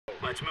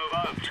Let's move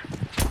out.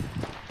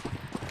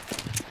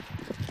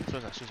 輸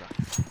晒輸晒。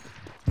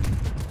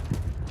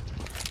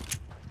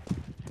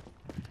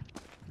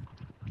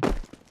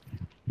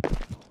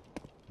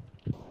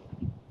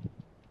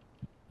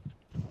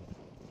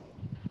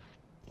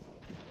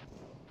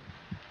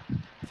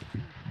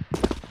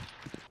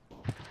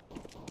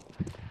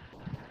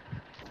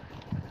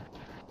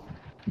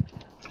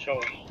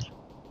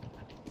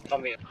當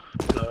面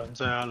兩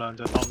隻啊，兩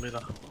隻當邊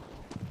啊。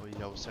可以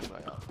休息啦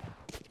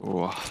又。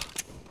哇！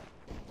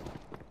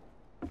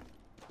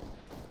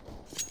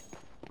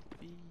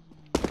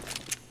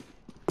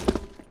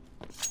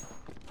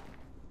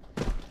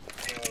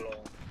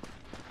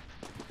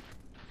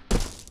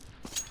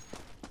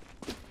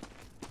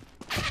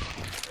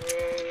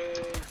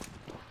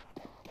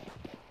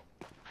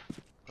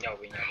右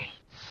邊，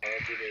我有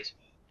啲 base。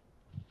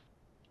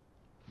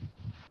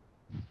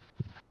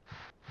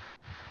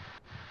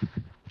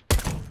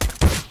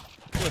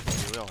喂，屌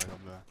又係咁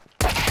樣。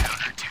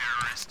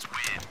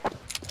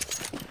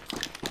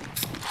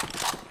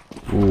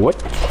What？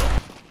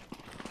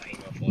 係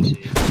個火線。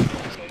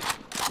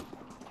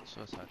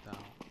輸晒單。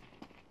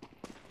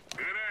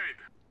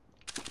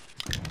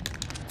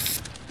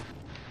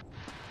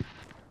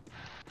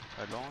係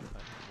long 係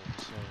冇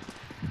衰。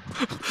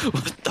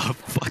What the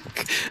fuck？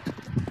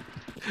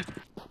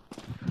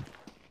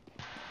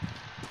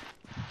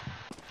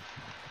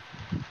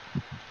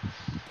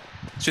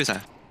 輸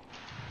晒。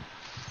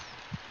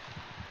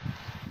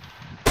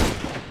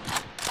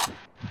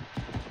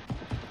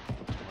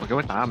我根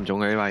本打唔中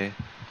佢呢位。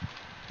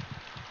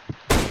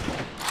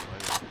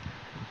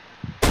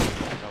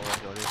走撚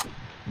咗啲。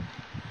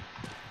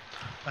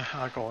唉，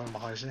阿哥去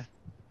買先。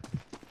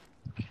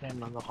Cam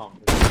撚到行。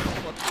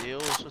我屌，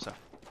輸晒。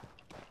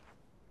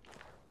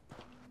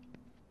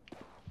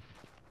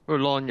嗰個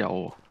long 有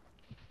喎。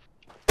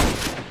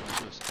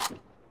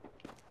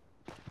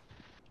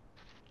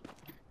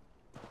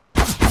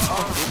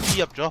B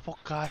入咗，仆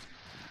街！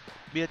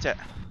邊一隻？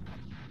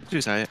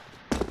輸晒。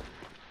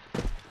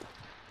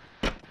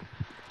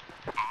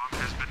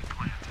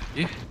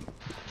咦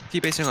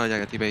 ？T base 先我有隻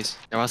嘅 T base，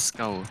有把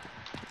skull。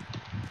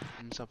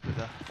50血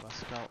啊，把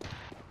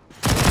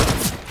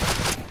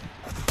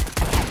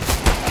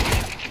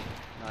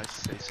skull。nice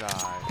死晒。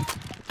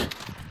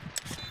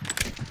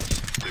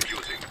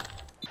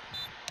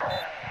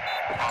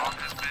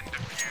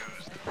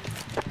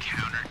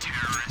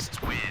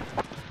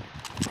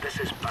This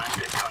is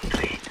bandit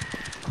country.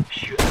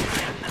 Shoot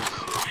everything that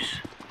moves.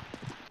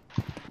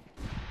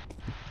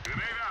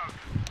 Grenade out.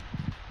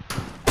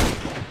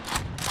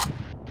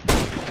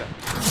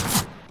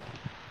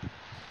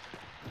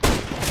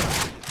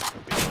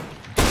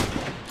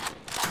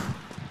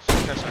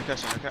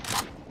 上一級。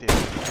屌！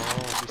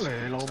你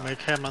老味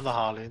Cam 撚到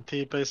下年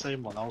T base A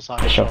門口晒。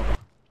Shot。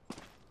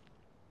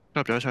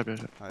入咗出。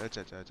係一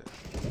隻就一隻。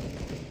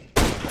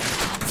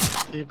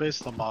T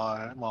base 同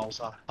埋門口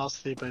晒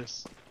 ，last T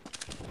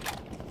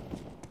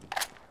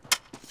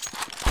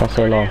base。Pass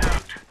along。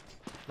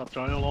入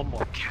咗一攞門。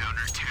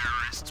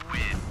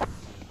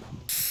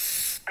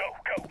Go,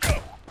 go, go.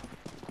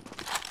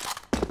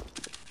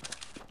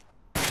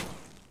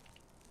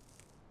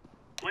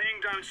 Laying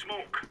down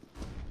smoke.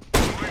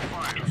 Throwing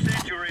fire.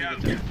 Incendiary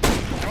out.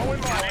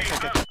 Throwing fire.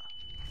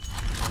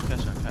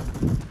 上級。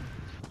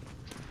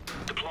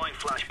Deploying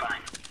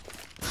flashbang.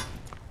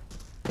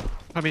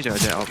 後邊仲有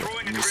隻我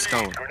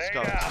skull。 Grenade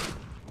out.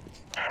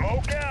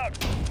 Smoke out.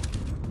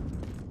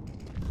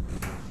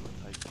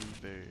 睇 B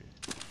俾。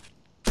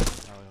又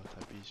睇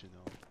B 算啦。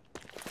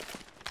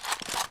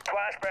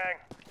Flashbang.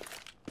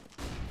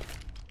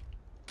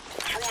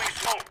 Throwing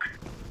smoke.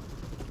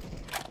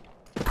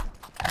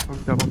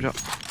 bomb咗。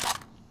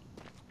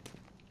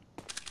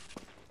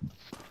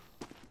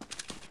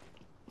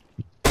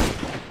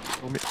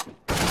後面。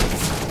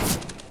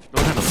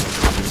老聽到。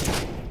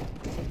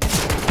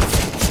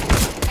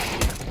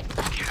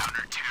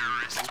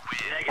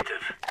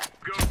Negative.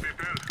 Go,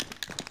 people.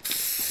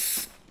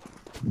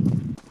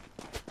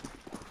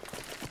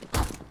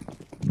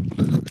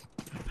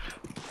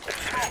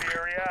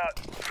 Incendiary out.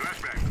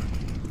 Flashbang.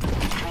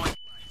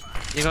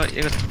 應該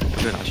俾佢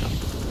打槍。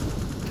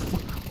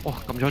哇！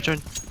撳咗張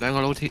兩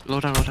個撈燈，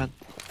 Laying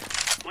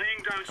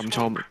down 撳 smoke.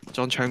 錯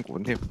裝槍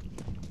管添。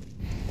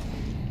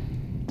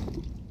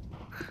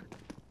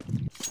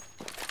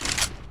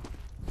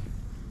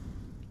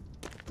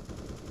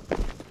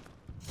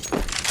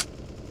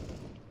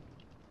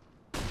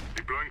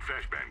Deploying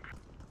flashbang.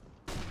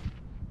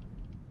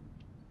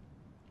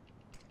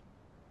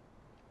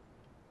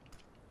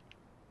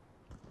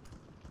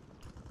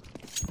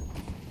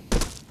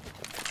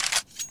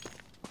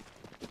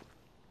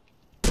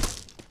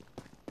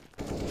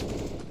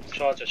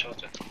 charge，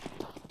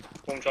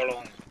工作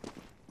咯，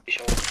啲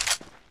數。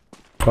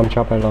Come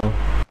chop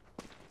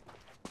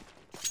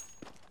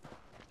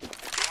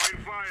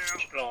along。Throwing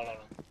fire. 落，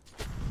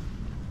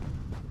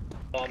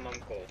啱啱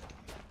過，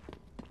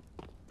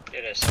一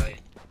嚟細。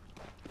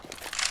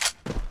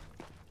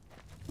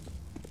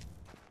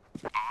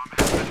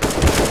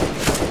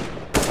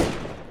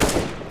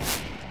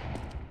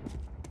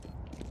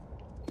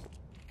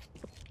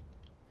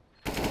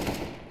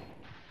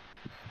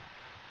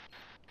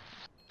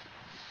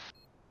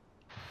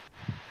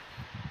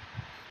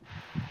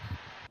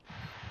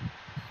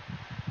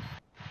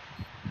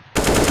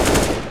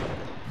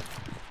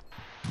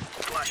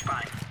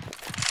flashbang.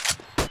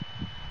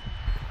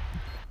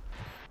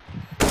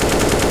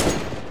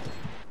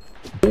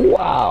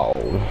 Wow！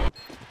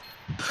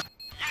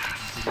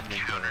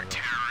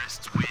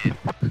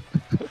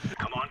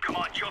 Come on, come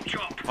on, chop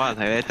chop. 可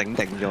能係你頂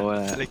定咗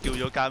啊！你叫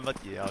咗間乜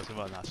嘢啊？我想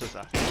問下，出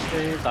晒。基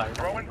底，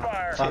 Throwing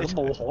fire. 但係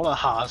都冇可能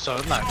下上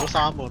嚟嗰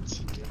3個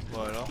字嘅。咪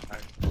係咯，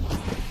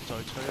再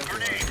吹一個。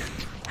 Grenade.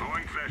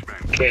 Throwing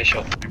flashbang. 繼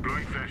續。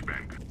 Deploying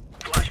flashbang.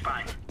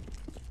 Flashbang.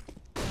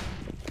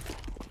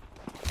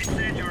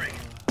 Incendiary.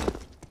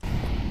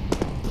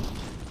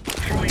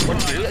 Throwing 我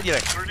屌 fire.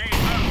 120。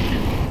 Grenade out.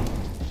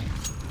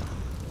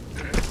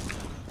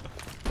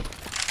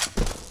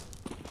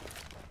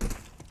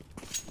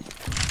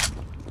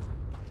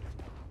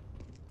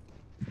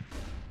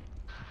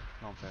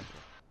 浪費。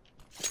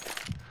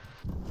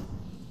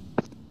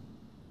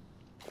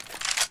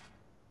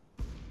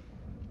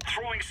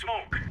 Throwing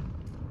smoke.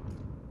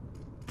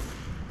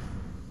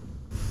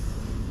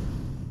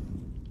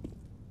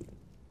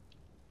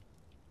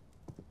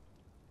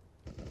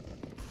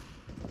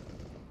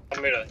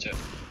 後尾兩隻。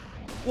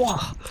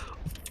哇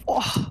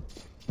哇！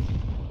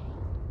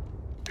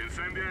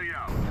 Incendiary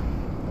out.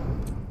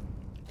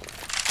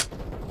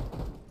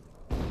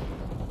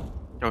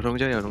 有桶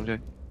啫，有桶啫。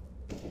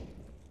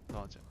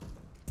浪隻，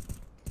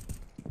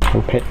好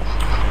pit。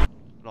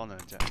浪兩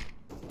隻。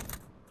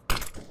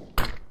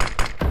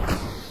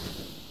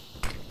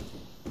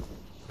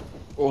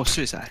我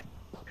輸晒。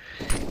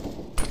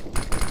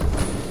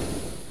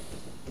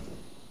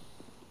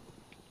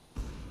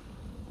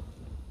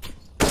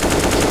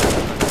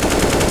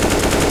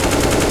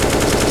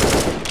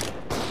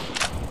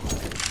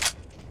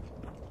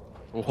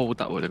好 hold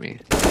得喎呢邊。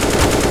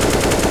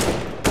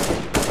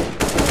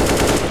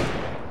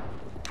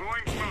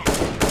 Throwing smoke.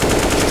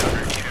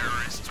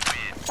 Terrorists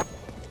win.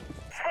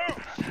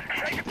 Smoke.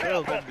 呢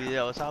度咁面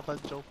有3分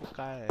鐘，仆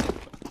街嚟！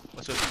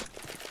我想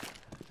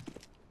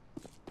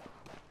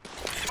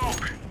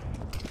Smoke.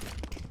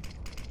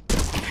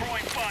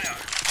 Throwing fire.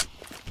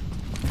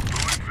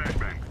 Throwing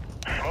flashbang.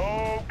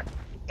 Smoke.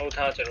 撈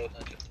他隻，撈他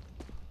隻。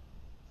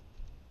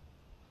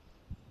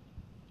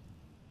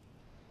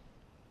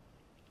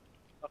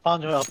翻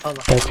咗入分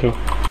啦。 OK，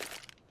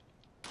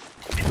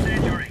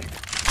 Incendiary.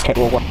 踢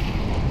我喎。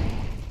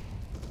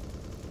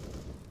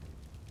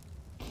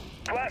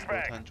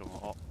 Flashbang. 聽中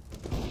我，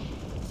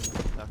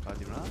得搞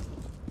掂啦。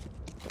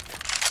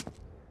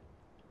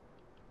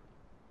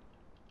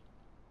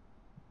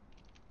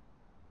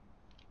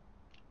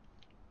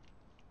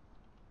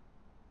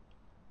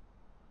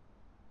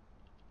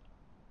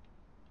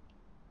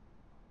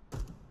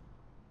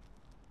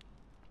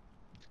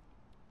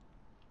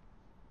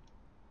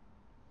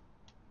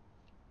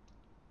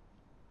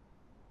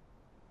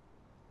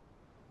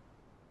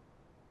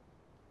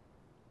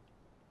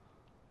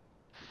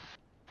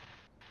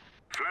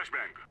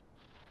Flashbang.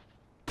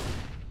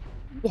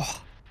 哇！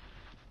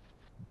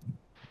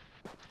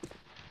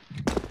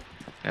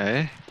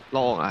誒，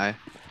浪嗌。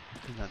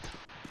邊人？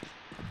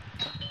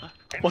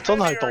哇！真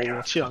係到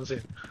喎，黐撚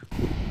線。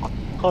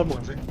開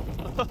門先。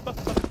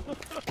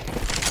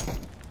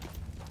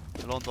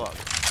浪多人。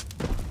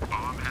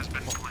 Bomb has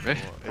been planted. 誒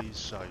A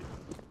細。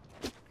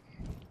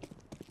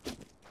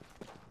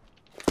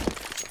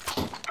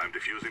 I'm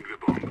defusing the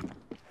bomb.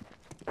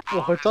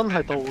 哇！佢真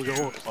係到咗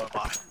喎，外賣。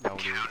有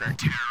料到。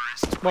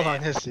 乜撚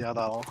嘅事啊，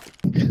大佬？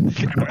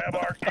 Grab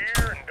our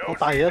gear and 我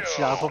go. 第一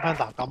次阿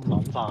Panda 咁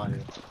撚快嘅，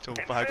仲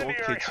快過屋企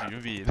煮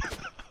麵。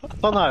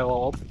真係喎！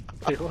我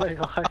屌你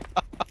個閪！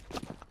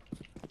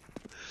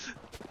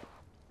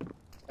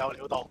有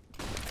料到，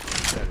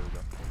真係料咗。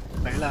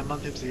俾2蚊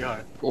貼士佢。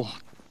哇！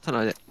真係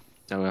隻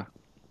有嘅，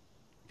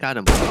加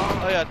就冇。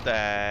哎呀頂！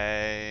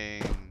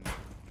呢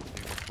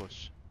個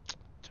push。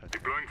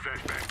 Deploying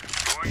flashbang.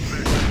 Throwing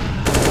flashbang.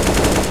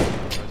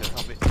 有隻後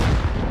邊。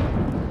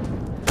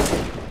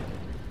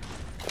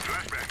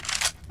 Flashbang.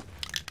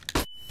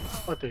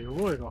 我屌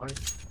你個閪！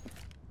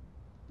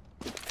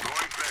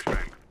 Throwing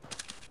flashbang.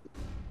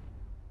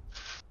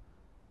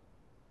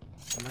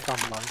 點解咁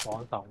撚爽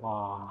手啊？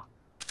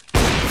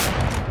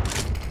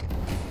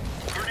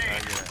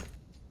 Grenade.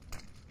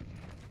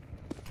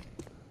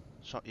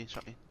 Shot in,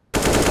 shot in.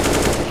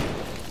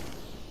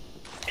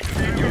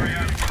 Incendiary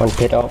out. One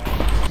pit off。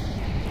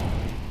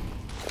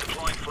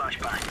 Deploying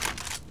flashbang.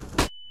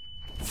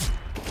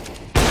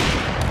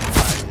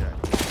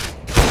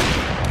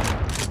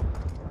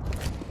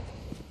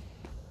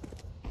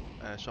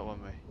 shot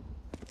one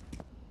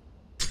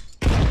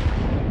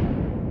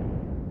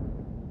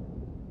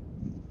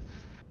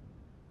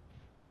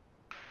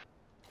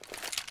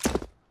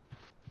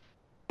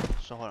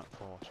可能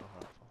破，shot 可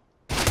能破。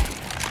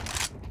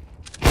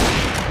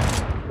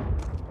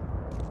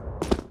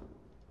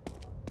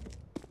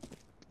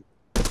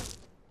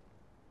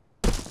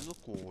應該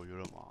過咗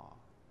啦嘛。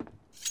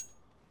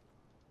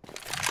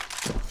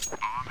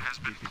Bomb has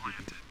been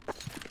planted.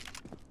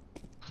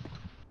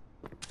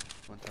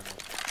 One time more.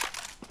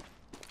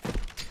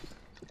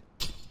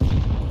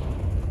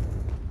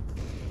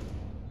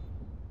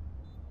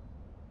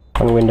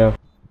 One window。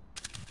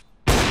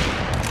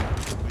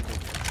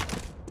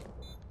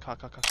卡。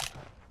快卡。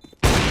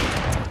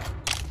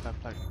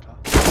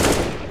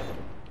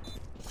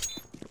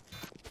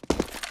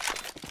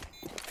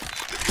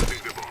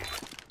Defusing the bomb.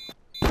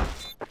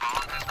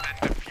 Bomb has been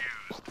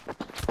defused.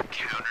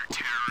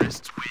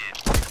 Counter-terrorists win.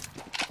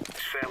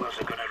 Fellas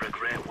are gonna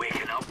regret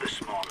waking up this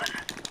morning.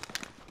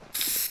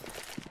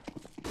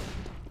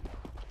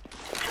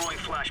 Throwing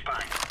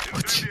flashbang.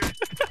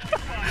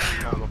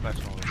 Smoke, flash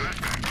smoke.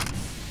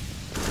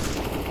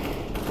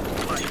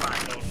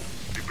 Flashbang.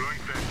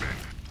 Deploying flashbang.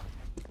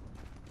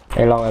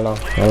 Along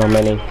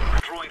many.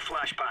 Throwing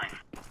flashbang.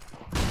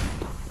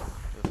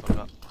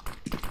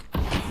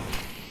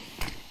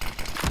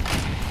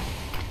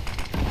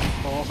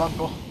 我3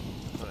個，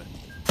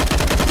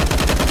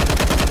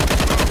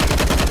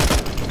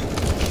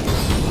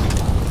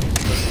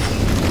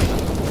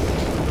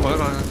我一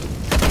個人。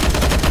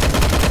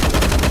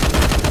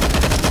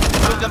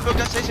標緊，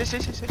死！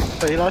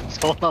死啦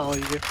咗啦我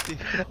已經，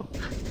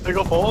你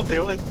個火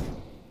屌你，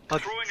突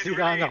然之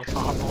間又彈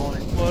開，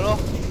咪咯。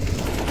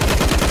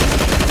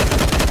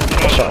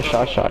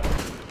 Shot.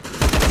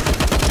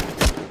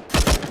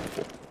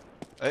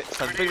 誒，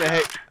神兵利器。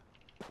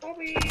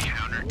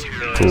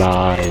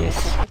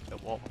 Nice. 有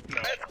喎。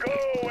 Let's go,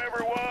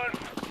 everyone.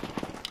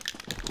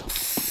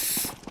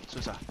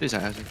 輸晒。呢成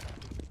日先。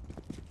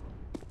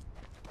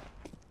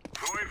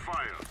 Throwing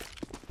fire.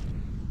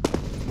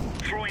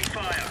 Throwing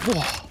fire. 哇！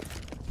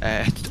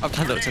啱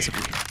攤到70秒。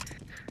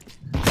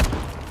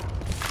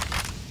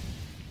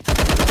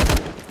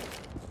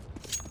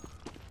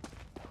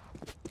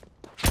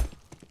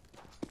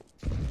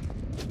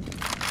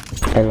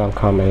 Along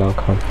come.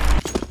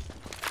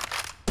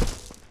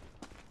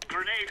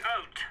 Grenade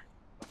out.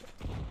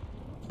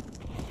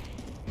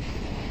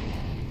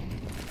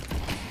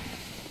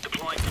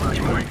 Deploying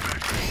flashbang.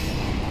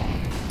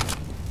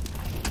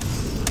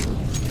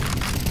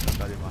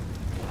 搞掂啊！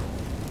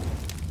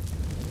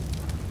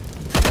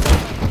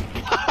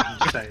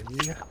死啊！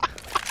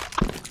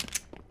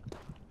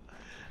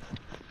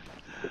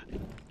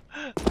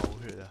流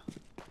血啊！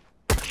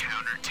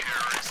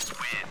 Counter-terrorists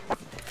win.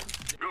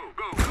 Go.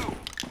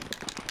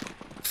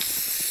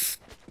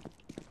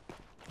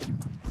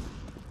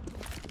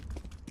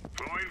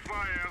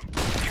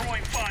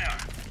 Throwing fire.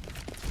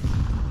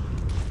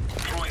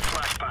 Throwing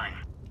flashbang.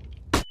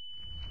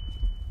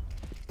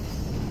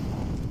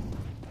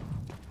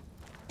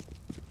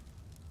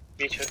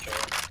 啲出咗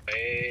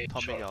俾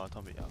湯面有。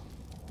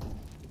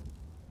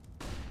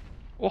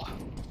哇！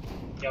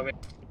有咩？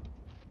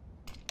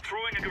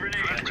 Throwing a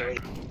grenade.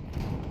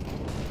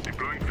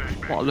 Deploying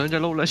flashbang. 哇！兩隻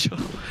撈嚟咗，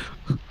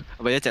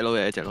係咪一隻撈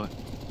嘅？一隻撈嘅。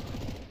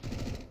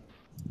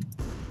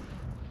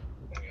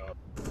仲有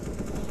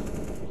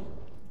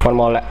One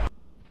more left.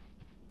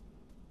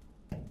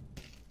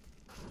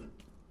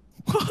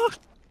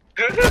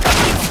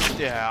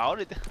 屌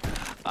你哋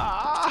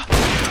啊！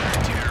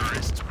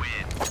 Terrorists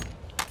win.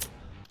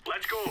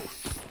 Let's go.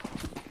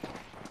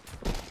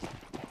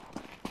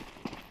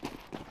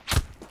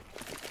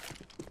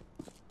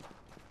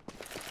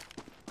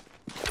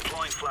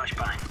 Deploying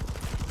flashbang.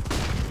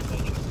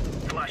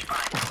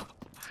 Flashbang.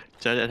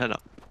 仲有一隻聽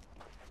到。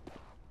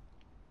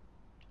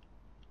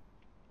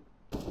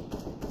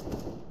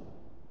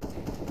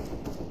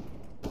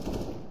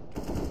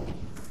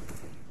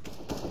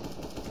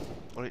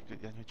我哋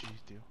人要注意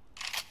屌。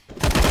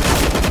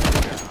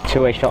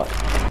 Two-way shot.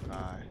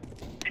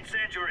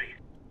 Incendiary.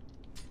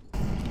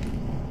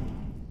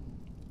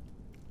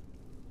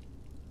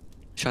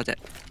 shot 隻。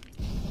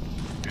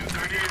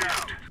 Grenade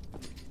out.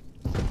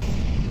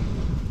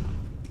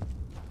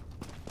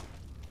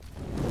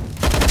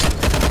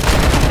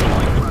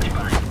 Deploying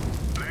flashbang.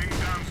 Laying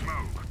down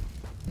smoke.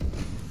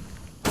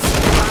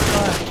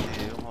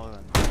 屌可能。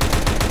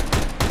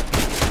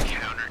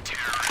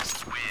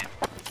 Counter-terrorists win.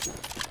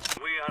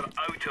 We are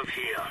out of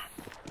here.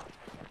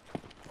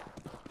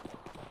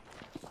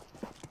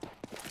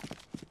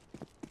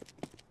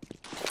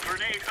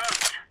 Grenade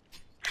out.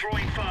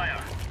 Throwing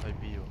fire. 喺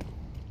B 喎，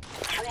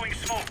 Throwing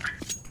smoke.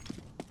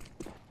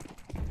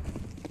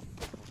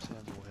 冇聲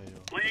冇氣喎。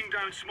 Laying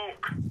down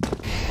smoke.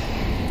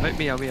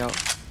 邊有？可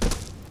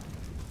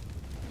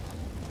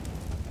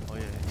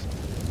以。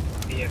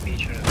 B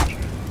出嚟。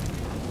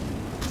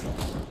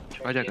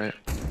嗰隻。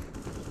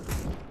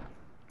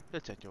一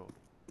隻啫喎。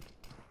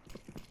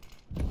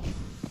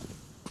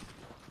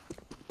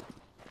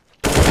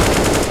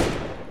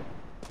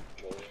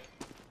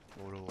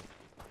冇咯喎。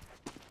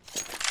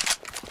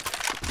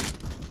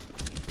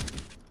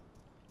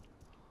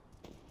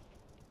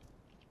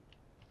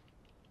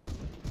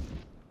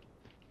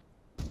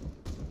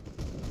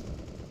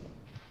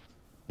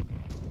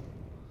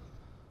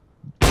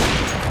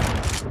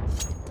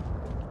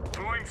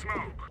 Throwing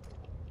smoke.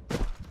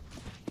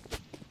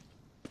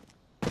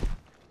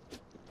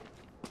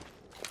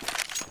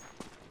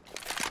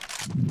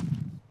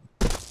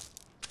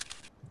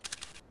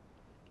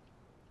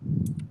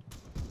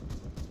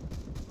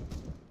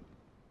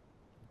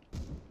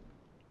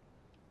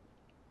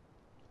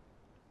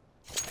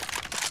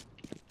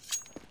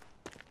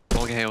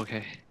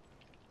 OK。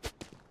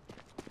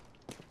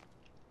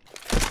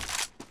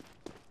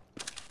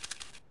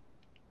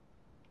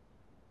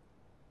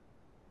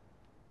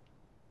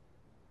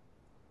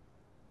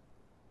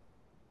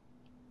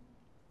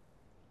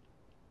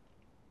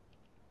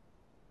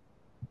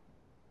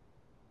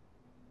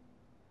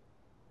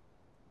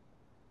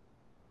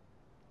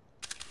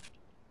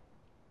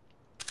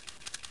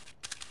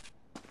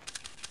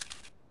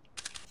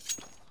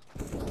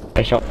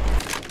睇 shot。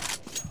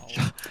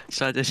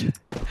嘥咗，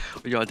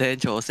我以為聽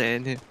錯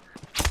聲添。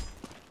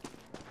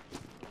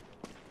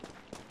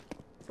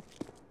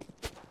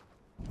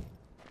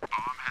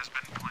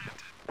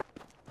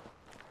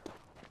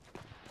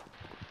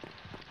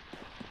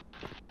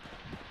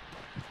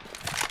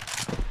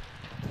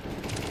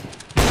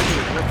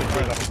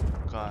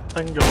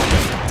升咗。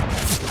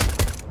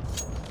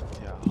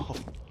屌，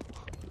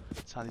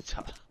差啲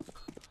柒。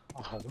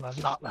好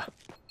撚辣啊！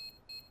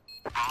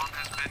 Bomb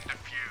has been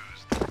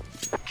defused.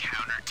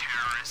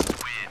 Counter-terrorists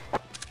win.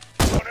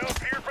 Someone else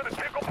here for the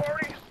tickle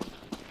party?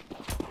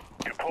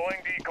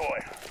 Deploying decoy.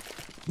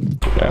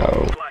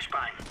 No.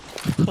 Flashbang.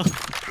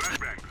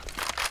 Flashbang.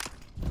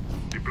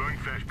 Deploying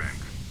flashbang.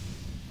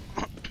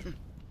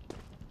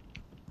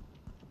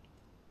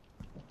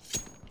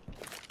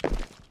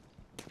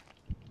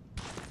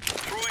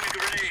 Throwing a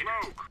grenade.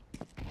 Smoke.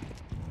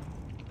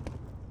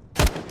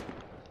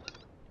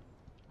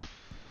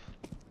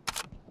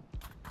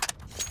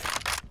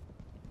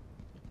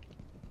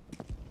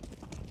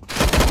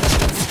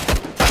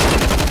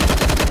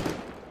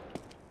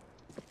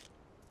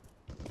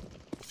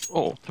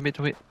 Oh, to me.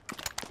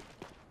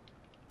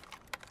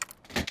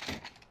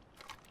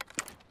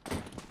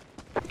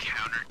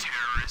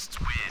 Counter-terrorists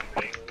win.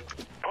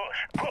 Push.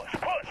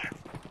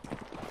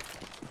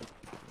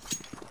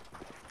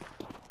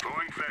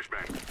 Throwing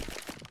flashbang.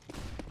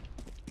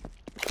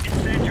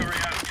 Incendiary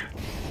out.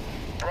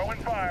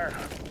 Throwing fire.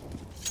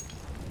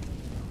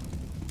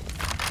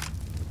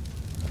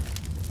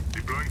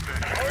 Deploying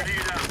flashbang.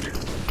 Grenade out.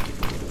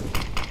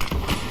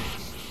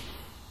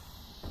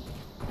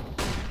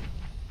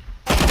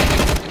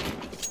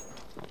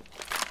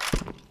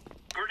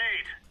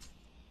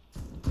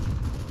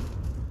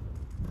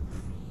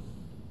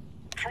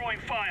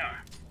 Throwing fire.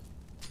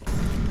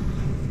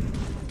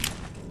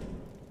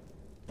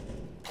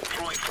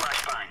 Throwing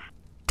flashbang.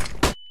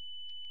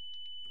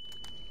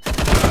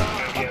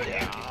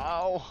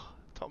 屌，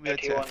托咩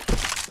隻？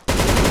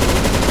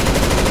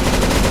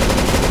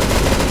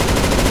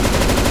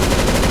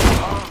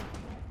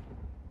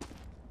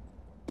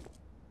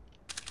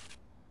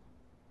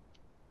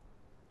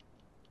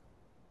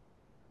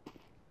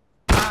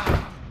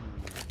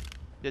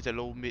一隻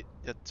low mid，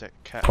一隻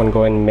cap。One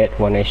going mid,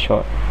 one A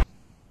short.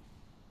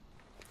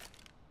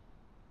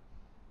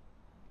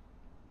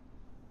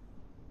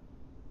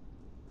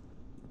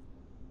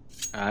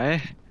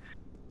 Aye.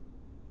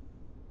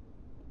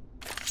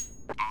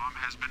 Bomb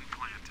has been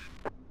planted.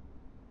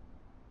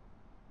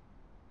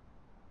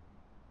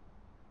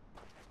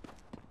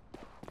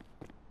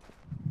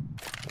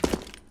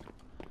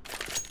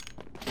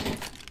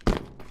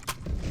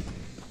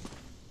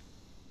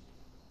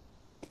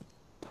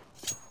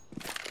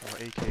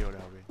 AK 喎你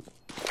後邊。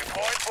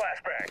Deploying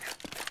flashbang.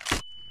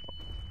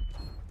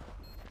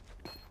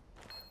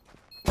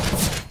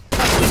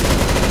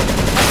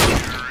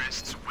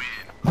 Terrorists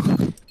win.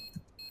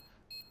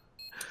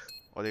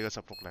 我哋嘅16-0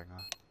啊！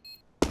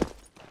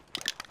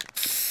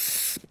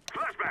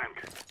 Flashbang.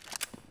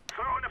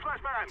 Throwing a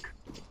flashbang.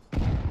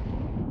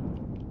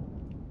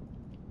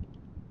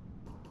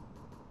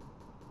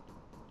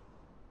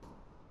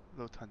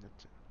 low 吞一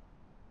隻。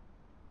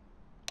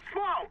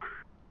 Smoke.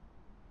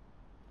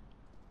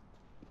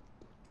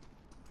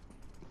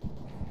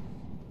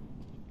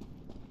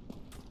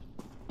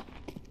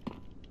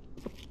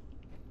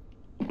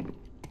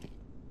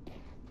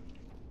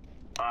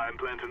 I'm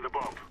planting the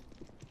bomb.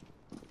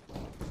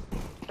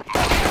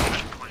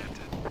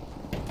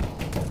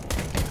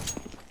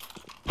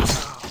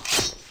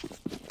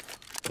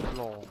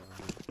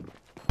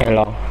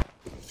 long。Hello.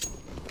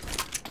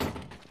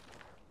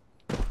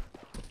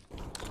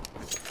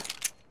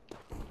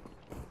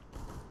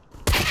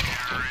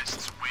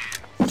 Terrorists win.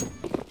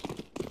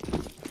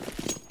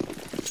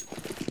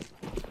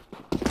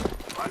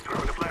 I'm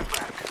throwing a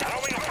flashbang.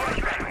 Throwing a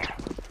flashbang.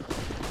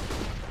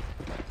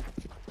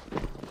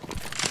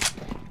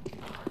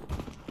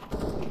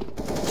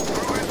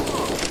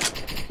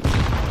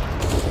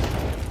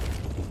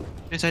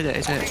 A 西隻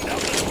A 西隻，死！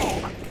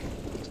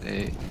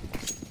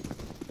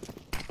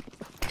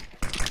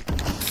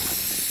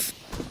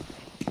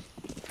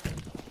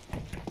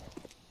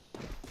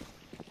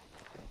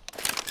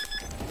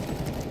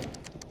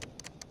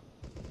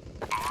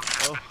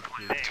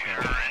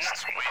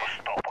 Terrorists will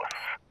stop us.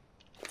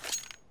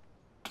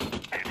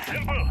 It's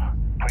simple.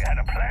 We had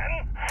a plan,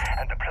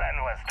 and the plan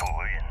was to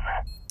win.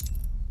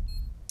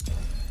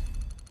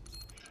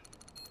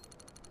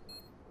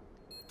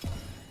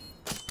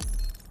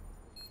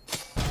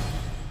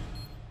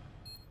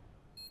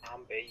 3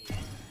比2。